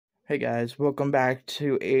Hey guys, welcome back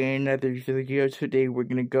to another video. Today we're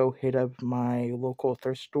gonna go hit up my local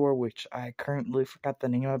thrift store, which I currently forgot the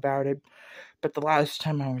name about it. But the last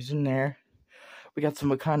time I was in there, we got some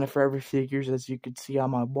Wakanda Forever figures, as you could see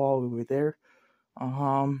on my wall over there.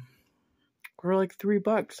 For like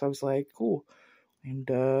 $3. I was like, cool.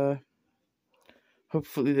 And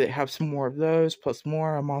hopefully they have some more of those, plus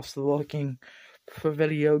more. I'm also looking for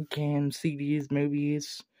video games, CDs,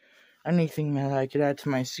 movies, anything that I could add to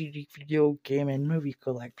my CD, video game, and movie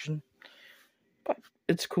collection. But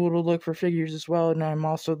it's cool to look for figures as well, and I'm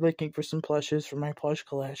also looking for some plushes for my plush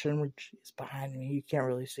collection, which is behind me. You can't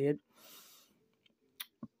really see it.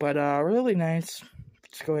 But really nice.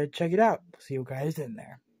 Let's go ahead and check it out. See you guys in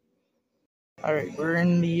there. Alright, we're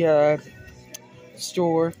in the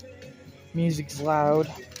store. Music's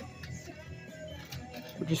loud.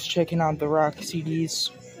 We're just checking out the rock CDs.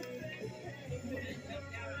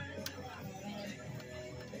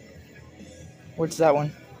 What's that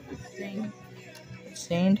one? Sting.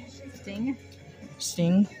 Stained? Sting?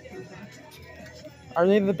 Sting? Are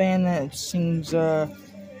they the band that sings, I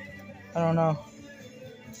don't know.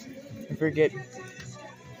 I forget.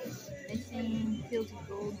 They sing Fields of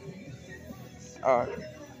Gold. Uh, I'm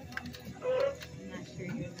not sure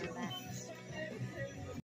you know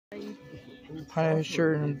that.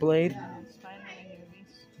 Punisher and Blade? Spider-Man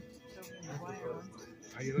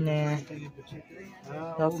movies. Nah.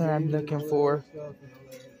 Nothing I'm looking for.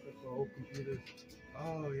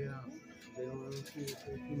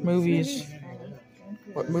 Movies.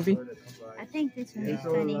 What movie? I think this one is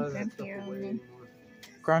funny. Grumpy Old Man.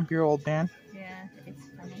 Grumpy Old Man? Yeah, it's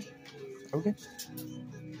funny. Okay.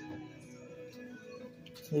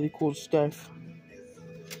 Really cool stuff.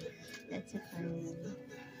 It's a funny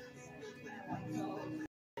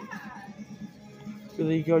movie.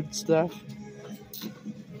 Really good stuff.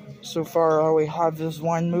 So far, all we have is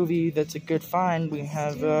one movie that's a good find. We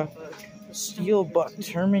have Steelbook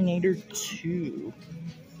Terminator 2.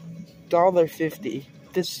 $1.50.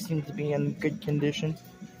 This seems to be in good condition.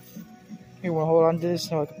 Here, we'll hold on to this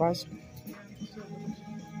so I can pause.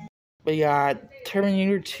 But yeah,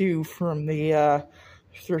 Terminator 2 from the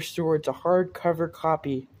thrift store. It's a hardcover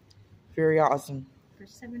copy. Very awesome. For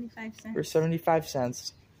 75 cents. For 75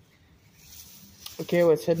 cents. Okay,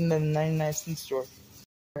 let's head into the 99-cent store.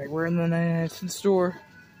 Alright, we're in the 99-cent store.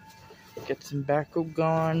 Get some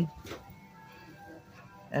Bakugan.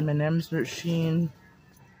 M&M's machine.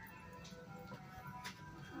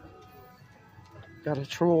 Got a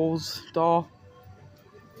Trolls doll.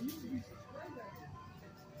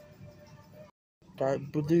 Got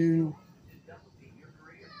Blue.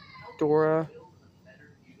 Dora.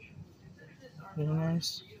 Very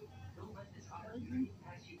nice.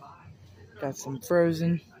 Got some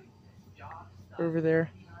Frozen over there.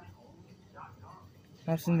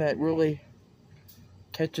 Nothing that really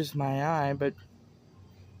catches my eye, but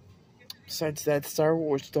besides that Star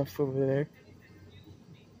Wars stuff over there.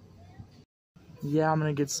 Yeah, I'm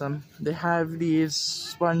gonna get some. They have these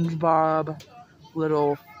SpongeBob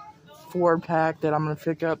little 4-pack that I'm gonna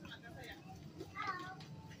pick up.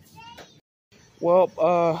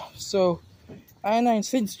 Well, so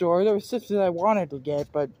 99-cent store, there was stuff that I wanted to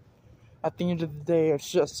get, but at the end of the day,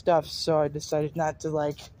 it's just stuff, so I decided not to,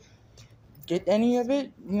 like, get any of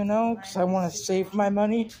it, you know, because I want to save my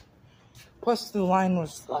money. Plus, the line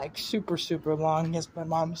was, like, super, super long, as my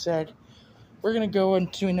mom said. We're gonna go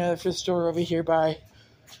into another thrift store over here by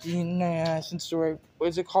the 99-cent store. What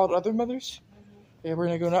is it called? Other Mothers? Yeah, we're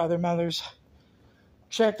gonna go to Other Mothers.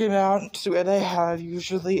 Check them out, see what they have.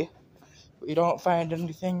 Usually, we don't find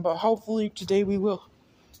anything, but hopefully today we will.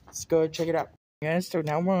 Let's go check it out. Guys, so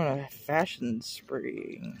now we're on a fashion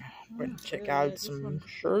spree. We're gonna check out some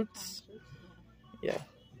shirts. Yeah.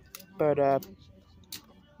 But,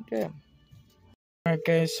 yeah. Alright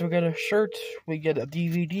guys, so we got a shirt, we get a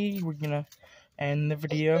DVD, we're gonna end the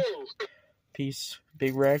video. Peace.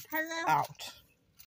 Big Red, out.